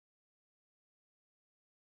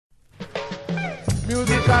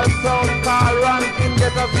musical sound called ranking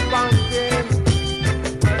get us spanking.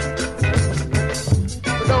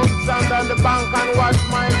 Don't stand on the bank and watch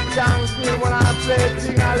my skanking when I play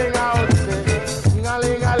ting-a-ling out there.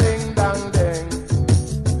 Ting-a-ling-a-ling dang dang.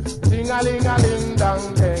 Ting-a-ling-a-ling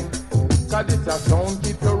dang dang. Cause this a sound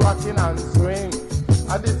keep you rocking and swing.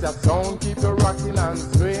 And this a sound keep you rocking and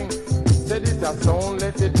swing. Say this a sound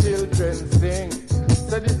let the children sing.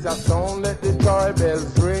 Say this a sound let the joy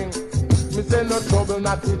bells ring. Me say no trouble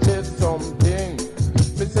not to get something.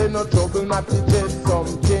 Me say no trouble not to get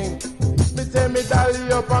something. Me say me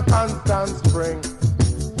dolly up a constant spring.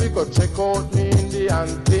 We go check out me Indian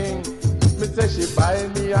thing. Me say she buy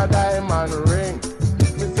me a diamond ring.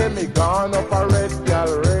 Me say me gone up a red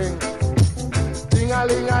girl ring.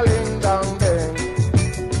 Ding-a-ling-a-ling dang dang.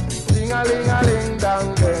 Ding-a-ling-a-ling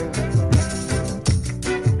dang dang.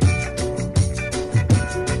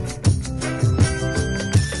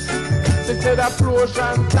 They say that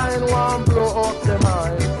Persian kind want blow up the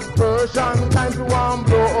mind. Persian kind to want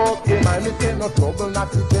blow up the mind. Me say no trouble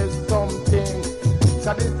not to say something.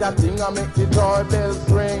 Cause this that thing I make the joy bells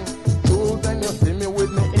ring. Choose and you see me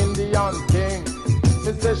with me Indian king.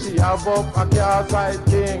 Me say she have up a car side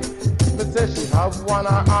king. Me say she have one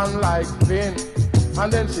her hand like Finn.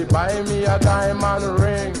 And then she buy me a diamond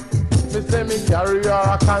ring. Me say me carry her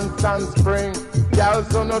a constant spring. Girl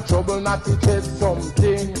so no trouble not to chase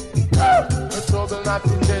something. No trouble not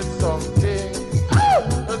to chase something.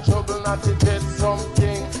 No trouble not to chase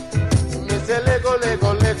something. Me say Lego,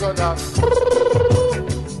 Lego, Lego da.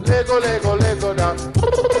 Lego, Lego, Lego da.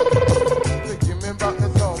 Give me back me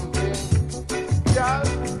something. Girl,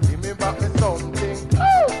 give me back me something.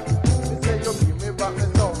 Me say you give me back me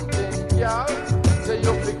something. Girl, say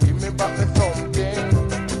you give me back me something.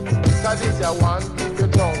 Cause this ya one keep you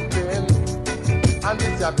jumping. And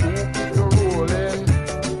this ya two keep you rolling.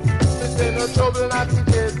 Say no trouble not to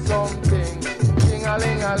get something.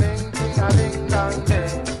 Ting-a-ling-a-ling,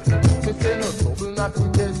 ting-a-ling-dang-ding. Me say no trouble not to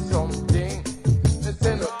get something. Me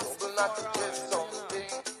say no trouble not to get something.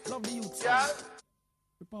 Love the youth. Yeah.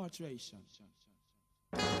 Repatriation.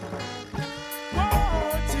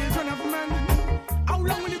 Oh, children of men, how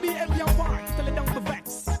long will you be every one till it down the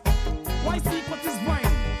vex? Why seek what is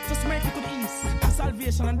mine? Just make it to the east.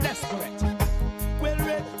 Salvation and desperate. Well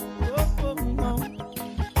read.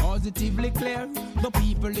 Positively clear, the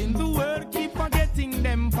people in the world keep forgetting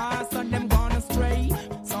them past and them gone astray.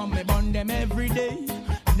 Some may burn them every day.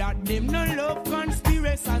 That them no love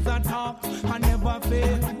conspiracies at all and never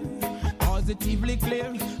fail. Positively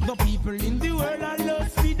clear, the people in the world are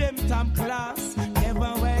lost for them top class.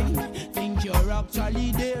 Never wait, think you're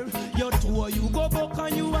actually there. You're two, you go back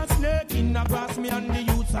and you a snake in the grass. Me and the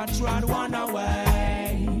youths are trod one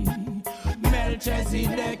away.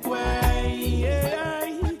 Melchizedek way, yeah.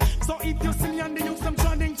 So if you see me and the youths I'm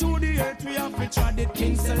treading to the earth, we have to tread it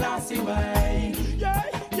King Selassie way. Yeah,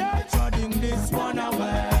 yeah, treading this one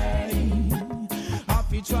away. Have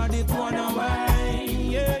to tread it one away.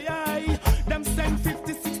 Yeah, yeah. Them send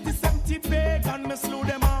 50, 60, 70 pagan, me slew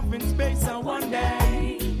them off in space and one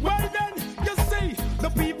day. Well then, you see, the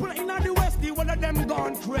people in the west, the one of them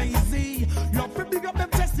gone crazy. Love to big up them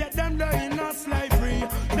chest, yet them they in a slavery.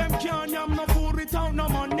 Them can't yam no food without no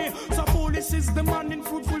money. So foolish is the man in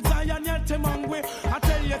fruitful Zion, yet them hungry. I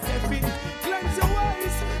tell you, Stephen, cleanse your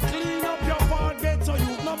ways, clean up your heart, get to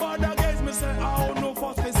you. Nobody against me say, oh, no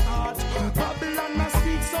fuss this heart. Babylon must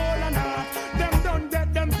speak soul and heart. Them don't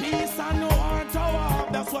get them peace and no heart to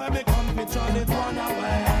walk. That's why me come to try it one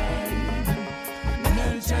away.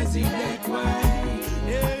 Melchizedek way.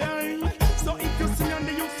 Yeah. So if you see on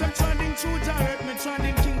the youth, I'm trending through the earth, me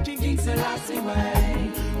trending King Selassie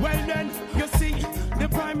way. Well then, you see, the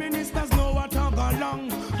Prime Ministers know what I've gone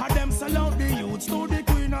along. And them sell out the youths to the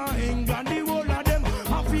Queen of England. The whole of them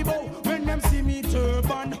happy bow when them see me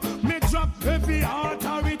turban. Me drop every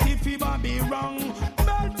authority fi be wrong.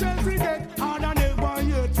 Melchizedek, hard and never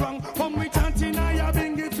yet wrong. Come with chanting, I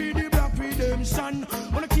bring it for the black redemption.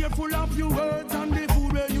 Wanna careful of your words and the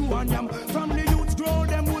food where you and yam. From the youths grow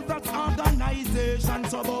them with that organization.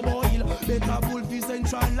 So boil, better full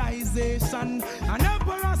decentralization. And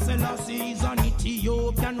Emperor Selassie is an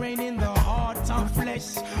Ethiopian reign in the heart of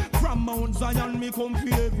flesh. From Mount Zion me come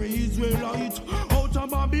for every Israelite. Out of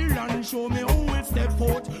Babylon show me who will step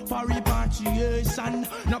out for repatriation.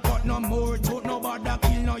 No cut no more throat, nobody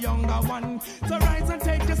kill no younger one. So rise and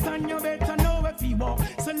take a stand, you better know if you walk.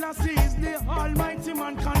 Selassie is the almighty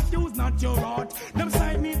man, confuse not your heart. Them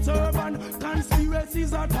side me turban,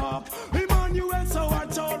 conspiracies are talk. Emmanuel so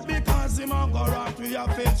watch out because him a go rock. We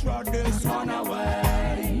have to throw this one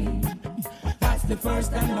away. That's the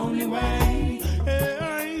first and only way.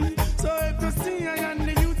 Hey, so if you see I and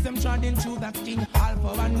the treading through that King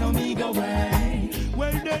Alpha and Omega way.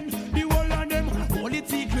 Well then, the whole of them hold it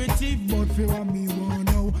secretive, but fear me won't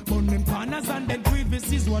know. Burn them corners and them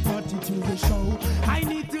crevices, what attitude they show. I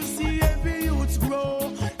need to see every youth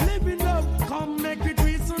grow. Living up, come make it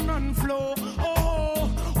reason and flow. Oh,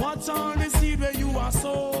 what's on the seed where you are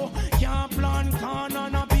so? Can't plant corn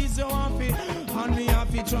and a piece of happy, and me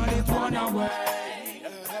happy try it one away.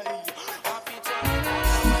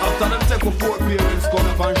 After them take a four parents come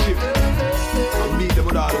up and ship and meet them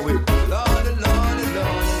with all the way.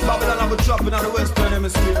 Babylon have a trap in the western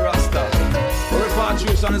hemisphere, Rasta.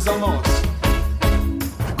 Repatriation is a must.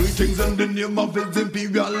 Greetings in the name of His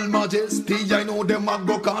Imperial Majesty. I know them a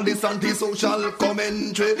go call this anti-social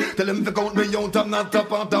commentary. Tell them to count me out, I'm not a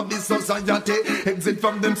part of this society. Exit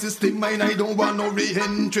from them system, mine, I don't want no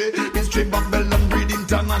re-entry. History Babylon breed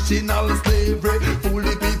international slavery. Fool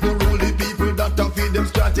the people, rule the people, that to feed them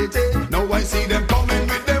strategy. Now I see them coming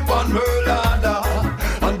with them one world order.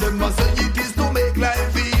 And them must say it is to make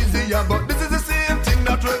life easier. But this is the same thing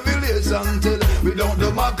that Revelation tell. Without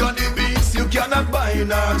the mark of the beast, you cannot buy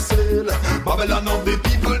nor sell. Babylon of the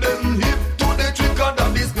people, them hip to the trick of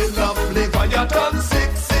the spell of Leviathan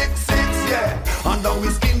 666, yeah. And now we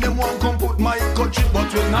skin them one come put my country,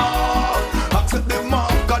 but we not accept the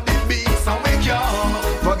mark of the beast, and we can't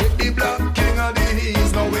forget the black king of the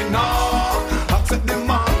east. Now we not accept the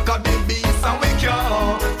mark of the beast, and we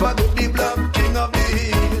can't forget the black king of the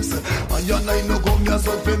east. And you know I no come here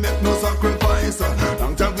so we make no sacrifice.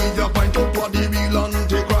 Long time we just point out what the real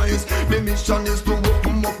antichrist. The mission is to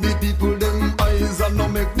open up the people them eyes, and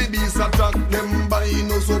not make the beast attack them by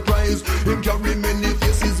no surprise. Him carry many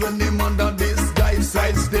faces when him under disguise.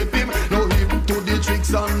 Sidestep him, no hip to the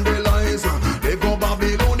tricks and the lies. They go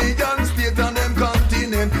Babylonian state and them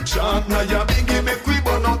continent. Chant now ya biggie make we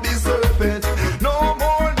burn up the serpent. No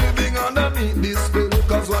more living underneath this spell,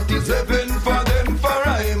 cause what is heaven for them for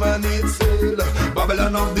I man itself.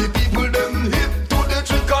 Babylon of the people them hip to the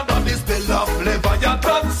trick under the spell of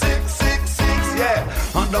Leviathan 666, yeah.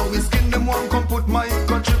 And now we skin them one come put my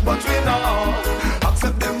country, but we not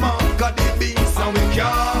accept them mark of the beast, and we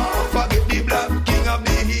can't forget the black king of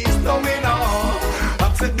the east. No we not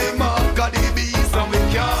accept the mark of the beast, and we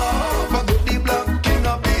can't forget the black king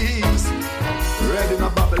of the east. Ready in a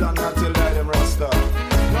Babylon until die them Rasta.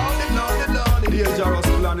 Lordy, the dangerous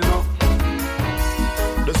plan, you know.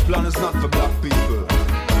 This plan is not for black people.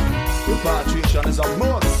 Repatriation is a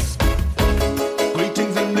must.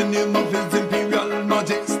 Greetings in the name of His Imperial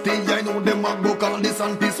Majesty. I know them a go call this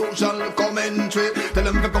anti-social commentary. Tell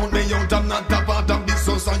them to count me out, I'm not a part of this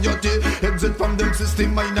society. Exit from them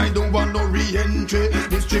system, I don't want no re-entry.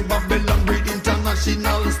 History Babylon breed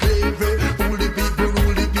international slavery. Fool the people,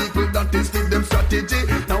 rule the people, that is fit them strategy.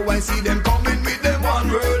 Now I see them coming with them one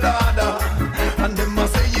world order. And them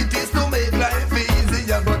must say it is to make life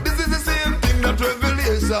easier. But this is the same thing that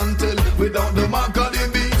Revelation tell. Without the mark of the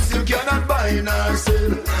beast, you cannot buy nor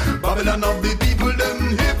sell. Babylon of the people,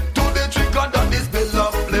 them hip to the trick under the spell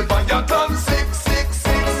of Leviathan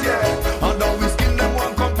 666, yeah. And now we skin them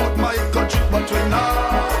one come put my country, but we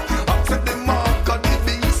not accept the mark of the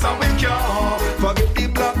beast, and we can't forget the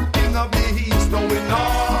black king of the east. No we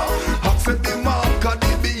not accept the mark of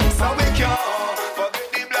the beast, and we can't forget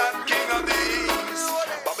the black king of the east.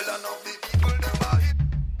 Babylon of the people, them are hip.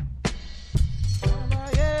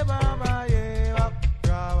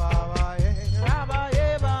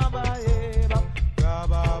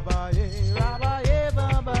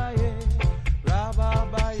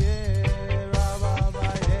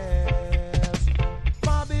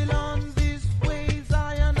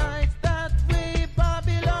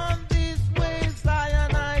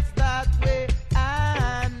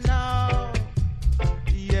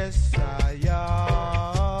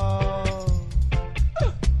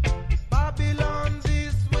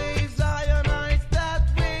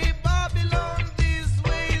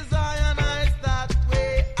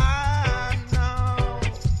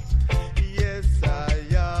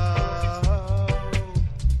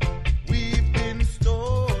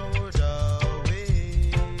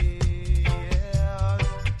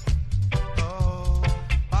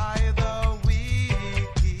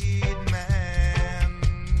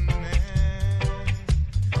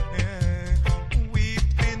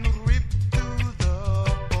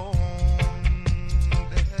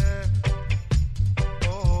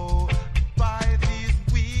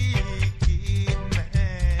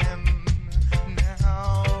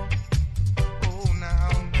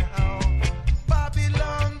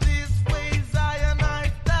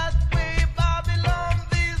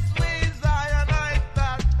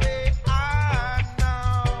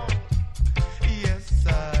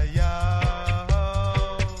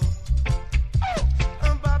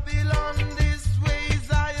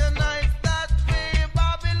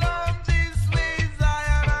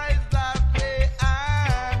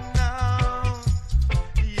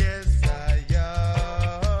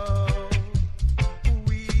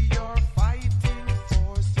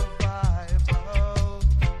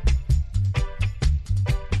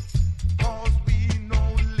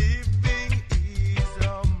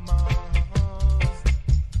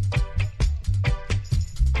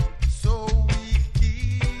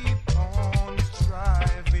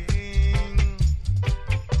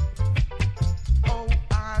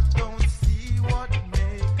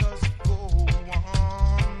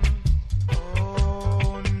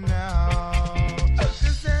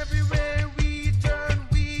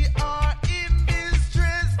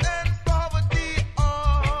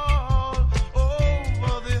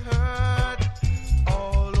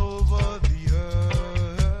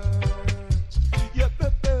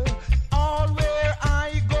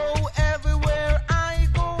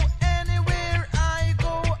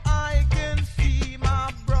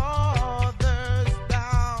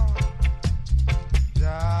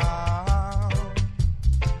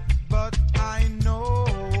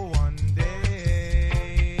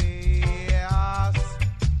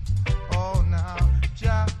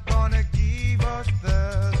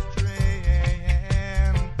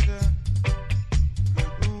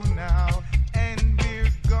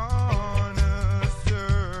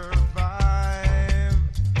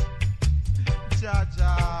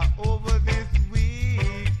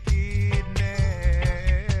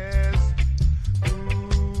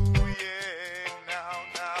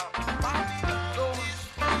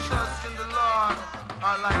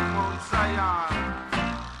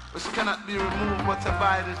 cannot be removed but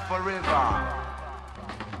abided forever.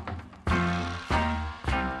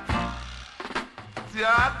 You're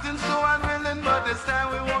acting so unwilling, but this time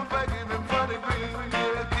we won't forgive him for the green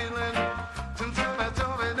deer killing. Since I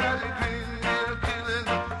told me that the green deer killing,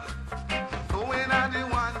 going at the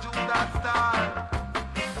one Judah star.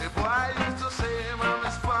 The boy used to say him on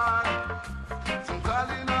his part. Some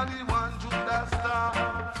calling on the one Judah star.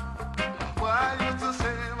 Boy used to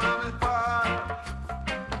say him on his part.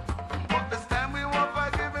 But this time we won't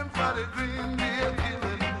forgive him for the green deer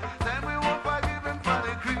killing. Time we won't forgive him for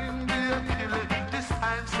the green deer killing.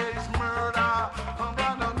 Time says murder, I'm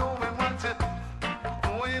gonna know we want it.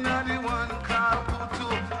 Going at the one called Putu.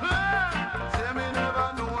 Say me never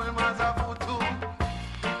knew him as a Putu.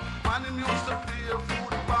 Man, him used to play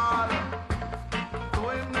football, though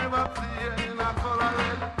him never play in a color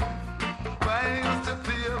red. But he used to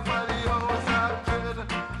play for the house of dread.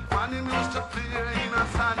 Man, him used to play in a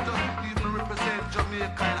Santo, even represent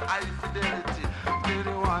Jamaica in high fidelity. Play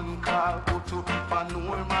the one called Putu, but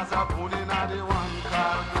know him as a pudding at the one.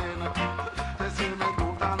 They see me do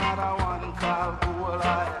another one called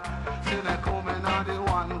Goolai. See me coming on the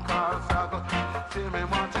one called Sago. See me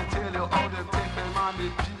want to tell you how they take them on the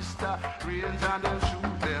pista range and then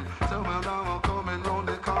shoot them. So me now I'm coming round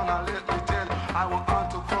the corner, let me tell you. I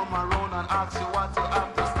want to come around and ask you what you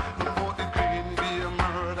have to say about the green beer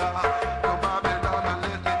murder. Go Babylon and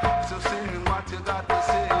let me so say what you got to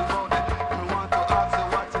say about it. Me want to ask you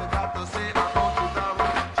what you got to say about it.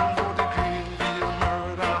 About the green beer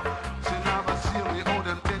murder. She never see me how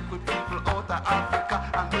them take with people out of Africa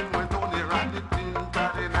and bring me down here and the Pinta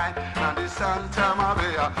line and the Santa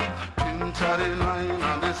Maria. Pinta line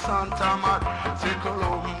and the Santa Maria. See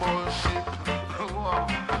Colombo ship.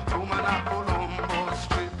 Two men at Colombo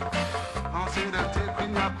strip. I see them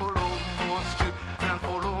taking a Colombo strip and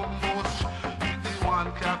Colombo strip. The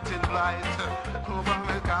one Captain Blight. Over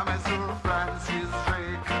me come Sir Francis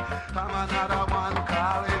Drake. Come another one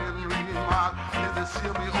called Henry Mark. They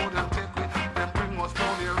see me how them take with them bring us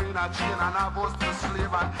down here in a chain and have us to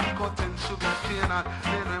slave and cutting sugar cane and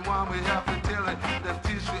then them one we have to tell it. Them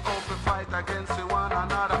teach we how to fight against one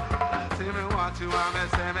another. Say me what you want me,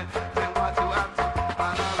 say me, say what you have to.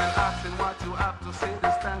 And I will ask him what you have to say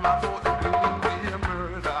this time about the green beer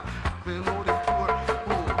murder. We know the poor,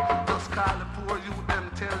 oh, just call the poor you them,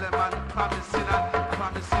 tell them and promising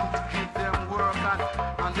to give them work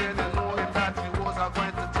and then they know him that he was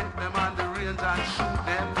going to take them on the range and shoot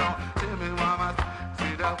them down. Tell me mama,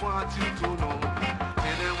 see that want you to know.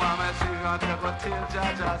 Tell me mama, see I never tell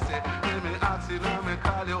Jaja, say, let me ask you, let me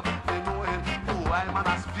call you, they know him. Oh, I man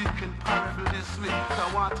I speak in parable this way.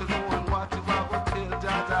 I want to know him what you have to tell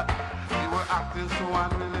Jaja. You were acting so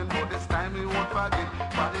unwilling, but this time you won't forget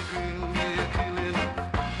for the green beer killing.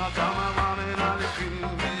 Now tell my mama on the green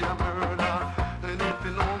beer murder. And if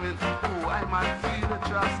you know me, oh, I might feel the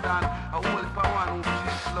trust and I will for one who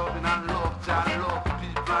keeps loving and love John, love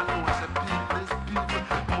people and know it's a people's people.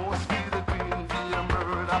 Most feel the green beer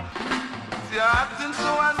murder. See, you're acting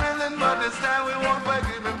so unwilling, but this time we won't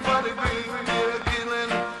forgive him for the green beer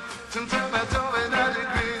killing. Sometimes I tell me that the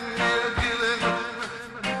green beer killing.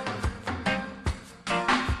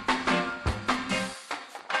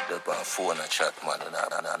 The phone a chat, man, and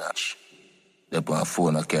the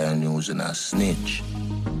phone a carry news and a snitch.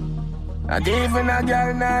 And even a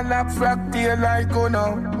girl na lap frack tail like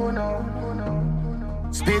Uno.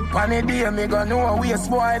 Spit pan the day, me gon' know a waste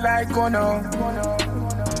boy like Uno.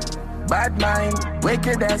 Bad mind,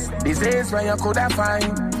 wickedness, disease where you coulda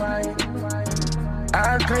find.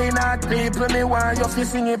 All clean out people, me want you fi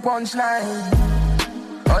sing a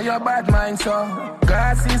punchline. Oh, your bad mind, so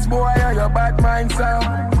glasses boy, oh, your bad mind, so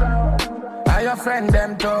are your friend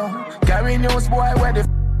them too. Carry news boy, where the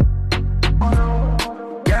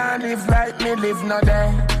can't live like me, live no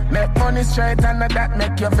day. Make money straight and that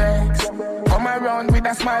make you vex. Come around with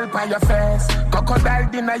a smile by your face. Crocodile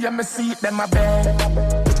dinner, you me see them a beg.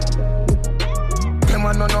 Them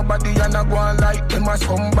a know nobody and a go on like them a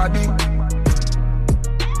somebody.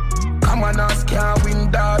 Come on ask can't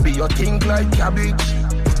win derby, you think like cabbage.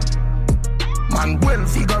 Man well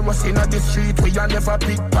figure us in the street, we a never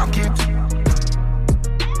pickpocket.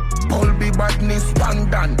 All be badness, one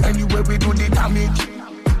done, anyway we do the damage.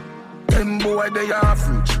 Them boy they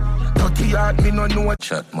average. Dirty heart me no know.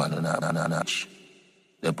 Chat man and a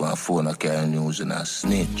they on phone a carry news and a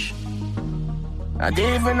snitch. And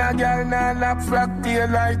even a girl na lap frack tail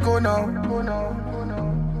like Uno.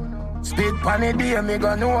 Spit pan the day, me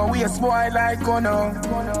gon' know a waste boy like Uno.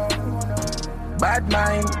 Bad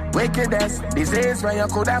mind, wickedness, disease where you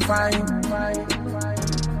coulda find.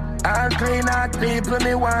 All clean out people,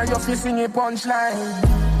 me want you fi sing a punchline.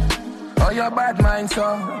 Oh, your bad mind,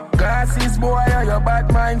 so. Glasses, boy, oh, your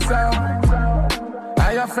bad mind, so.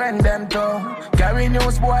 Are your friend, them, too. Carry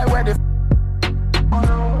news, boy, where the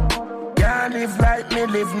can't live like me,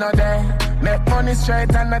 live no day. Make money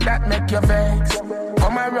straight and that make you vex.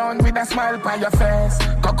 Come around with a smile on your face.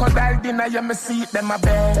 Crocodile dinner, you me see them a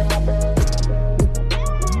bed.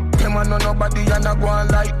 Them a know nobody and a go on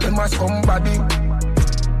like them a somebody.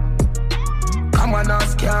 Come on,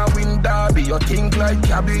 ask can't win derby, you think like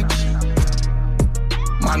cabbage.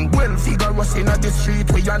 Man, well vigorous in the street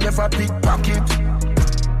where you never pickpocket.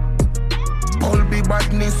 All be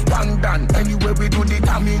badness, pandan, anyway we do the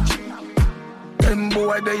damage. Them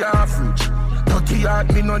boy they average, dirty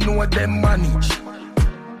heart me no know them manage.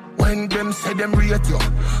 When them say them rate you,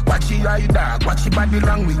 watch your eye dog, watch your body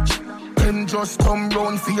language. Them just come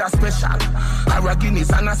round for your special, or a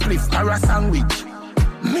Guinness and a spliff, or a sandwich.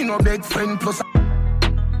 Me no beg friend plus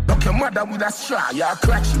look your mother with a straw, your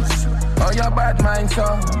crutches. Oh your bad mind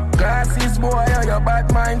so, glasses boy, oh your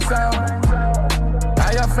bad mind so.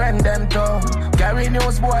 Are your friend them too, carry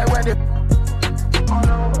news boy where the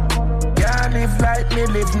can't live like me,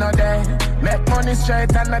 live no day. Make money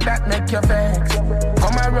straight and that make you vex.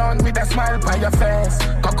 Come around with a smile on your face.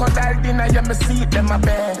 Crocodile dinner, you me see them a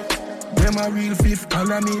bed. Them a real fifth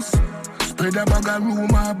colonies. Spread a bag of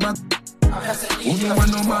rumor back. Uno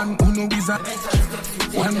one no man, uno is a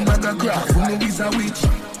one bag of craft, uno is a witch.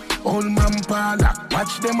 Old man parla,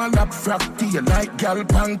 watch them a lap frack tail like gal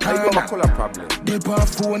pankana. They pa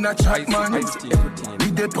phone a chat man.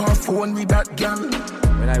 We they pa phone with that gal.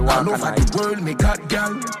 All over the world, me got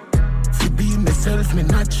gal. Fi be myself, me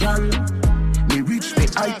natural. Me rich, me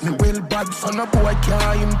hype, me well bad. So no boy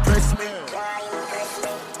can't impress me.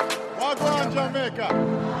 Walk on, Jamaica.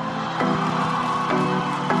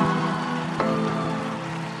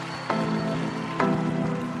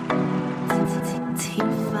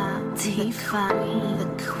 Tifa, the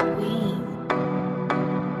queen.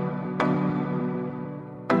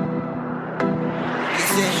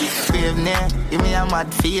 Give me a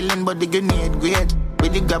mad feeling, but the grenade great.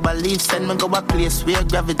 With the grab a leaf, send me go a place where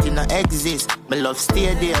gravity no exist. My love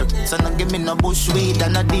stay there, so no give me no bush weed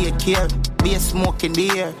and no daycare. Be a smoke in the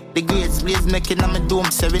air, the grades blaze making on my dome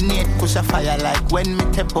serenade. Push a fire like when me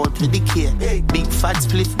tap out with the care. Big fat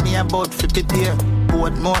split me about to prepare.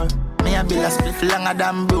 Board more. Me a bill a split longer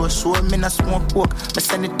than bro. Show me no smoke pork. Me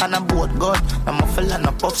send it on a boat, God. I'm a fella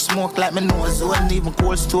no puff smoke like me nose zone. Even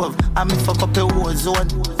cold stove, and me fuck up a war zone.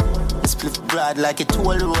 Me split broad like a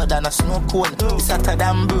toll road and a snow cone. It's hotter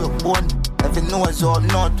than broke bone. Every nose out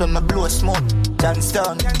north when me blow smoke.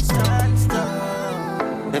 Johnstown.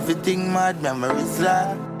 Everything mad, memories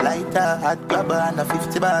lighter, hot grabber and a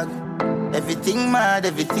 50 bag. Everything mad,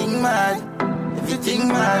 everything mad. Everything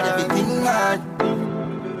mad, everything mad.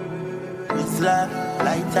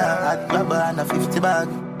 Lighter, hot grabber and a 50 bag.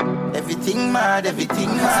 Everything mad, everything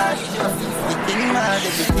mad. Everything mad,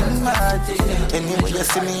 everything mad. Anyway you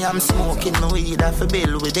see me, I'm smoking no weed off a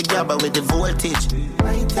bill with the grabber with the voltage.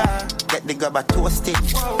 Get the grabber toasted.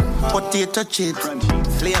 Potato chips,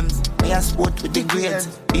 flames. Me a sport with the grades.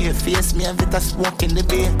 Beer face, me a bit of smoke in the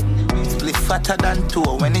beer. Split fatter than two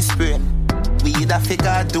when it's spraying. Weed a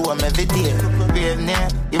figure do them every day. Brave name,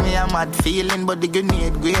 give me a mad feeling, but the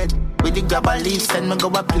grenade grade. With the grab a leaf, send me go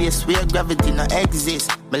a place where gravity no exist.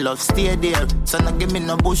 My love stay there, so no give me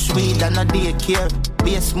no bush weed and no daycare.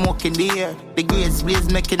 Be a smoke in the air, the grades blaze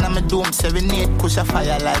making on my dome serenade. Push a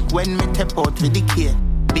fire like when me tap out with the care.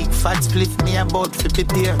 Big fat split me about to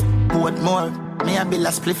prepare. Boat more. Me a bill a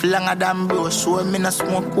spliff longer than bro. Show me no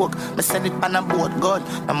smoke coke. Me send it on a boat, God.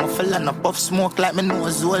 I'm a fella no puff smoke like me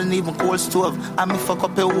nose zone. Even cold stove. And me fuck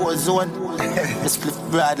up a war zone. Me spliff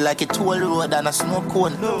broad like a toll road and a snow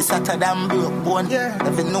cone. It's hotter than broke bone.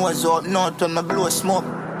 Every nose out north when me blow smoke.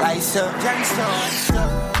 I say,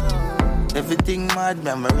 everything mad,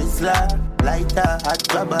 memories lighter, hot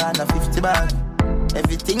grabber and a 50 bag.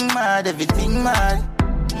 Everything mad, everything mad.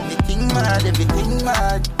 Everything mad, everything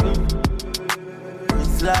mad.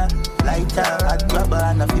 Lighter, hot grabber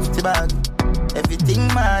and a 50 bag. Everything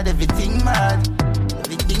mad, everything mad.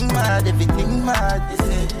 Everything mad, everything mad.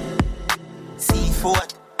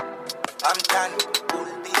 C4, I'm done. Bull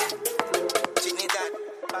beat, Trinidad,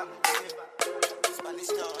 Spanish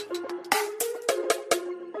town.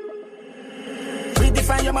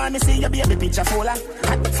 Find your man, me see your baby picture fuller.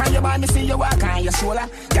 Find your man, me see you walk on your shoulder.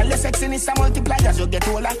 Girl, your sexiness a multiply as you get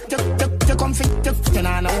older. You come fit, you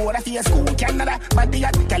on the water for your school, Canada. Body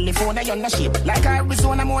at California, you're not shape. Like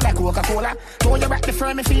Arizona, more like Coca-Cola. Throw you back the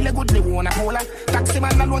firm, me feel a good, they wanna polar. Taxi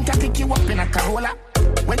man alone can pick you up in a Corolla.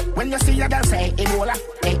 When you see your girl say Ebola,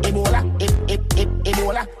 Ebola,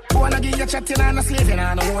 Ebola. Wanna give you chatting and a slaving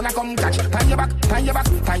and I wanna come catch. Pan your back, pan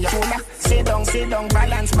your shoulder. Sit down,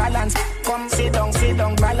 balance. Come sit down,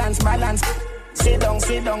 balance. Sit down,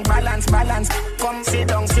 balance. Come sit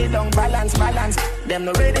down, balance. Them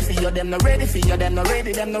no ready for you, them no ready for you, them no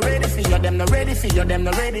ready for you, them no ready for you,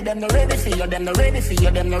 them no ready for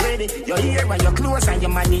you, them no ready. You're here when you're close and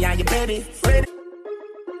your money and you're ready.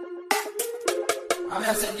 I'm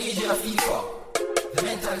as a DJ of FIFA. The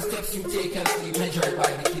mental steps you take can be measured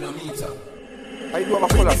by the kilometer. I do have a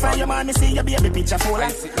full of Find your man, me see your baby picture fuller.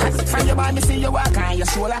 Find your man, me see your walk on your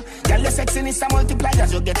shoulder. Girl, your sexiness a multiply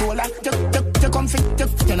as you get older. You come fit,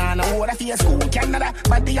 you know no water for your school, Canada,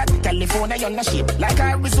 body at California, you're no shape. Like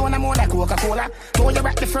Arizona, more like Coca-Cola. Throw you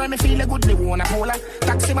back the firm, me feel a good, they wanna polar.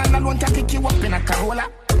 Taxi man alone can pick you up in a Corolla.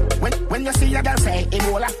 When you see a girl say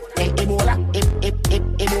Ebola.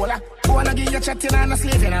 Wanna give you chatting and a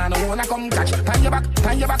slaving and I wanna come catch. Pan your back,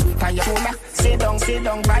 pan your shoulder. Sit down,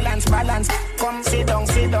 balance. Come sit down,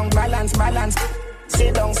 balance.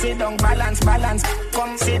 Sit down, balance.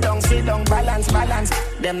 Come sit down, balance.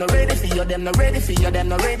 Them no ready for you, them no ready for you, them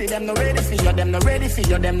no ready for you, them no ready for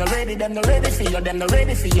you, them no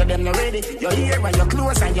ready. You're here when you're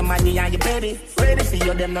close and your money and you're ready. Ready for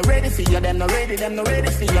you, them no ready for you, them no ready for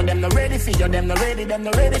you, them no ready for you, them no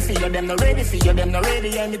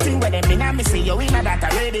ready. Anything where them in, me see you in that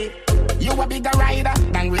already. You a bigger rider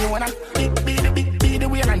than we wanna. Be the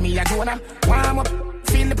wheel and me a Jonah. Warm up.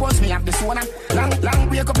 Feel the pulse, me have the sauna. Long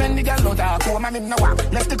wake up and the girl out of coma. Me no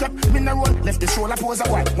walk, left the crib, me no roll. Left the shoulder, pose a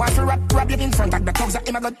while. Want to rap you in front of the thugs that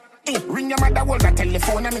him a good. Ring your mother, hold the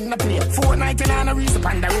telephone, I'm in the play. 490 and a reason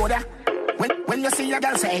on the road. When you see a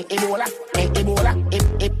girl say Ebola.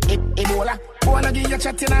 Wanna give you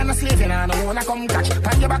chatting and a slaving and I wanna come catch.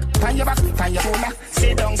 Pan your back, pan your shoulder.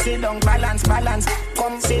 Sit down, balance.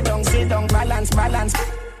 Come sit down, balance.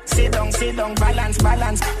 Sit down, balance.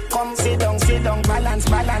 Come sit down, balance.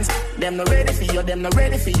 Them no ready for you, them no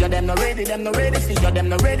ready for you, them no ready for you, them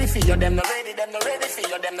no ready.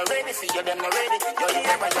 You're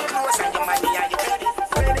here when you're close and your money and you're ready.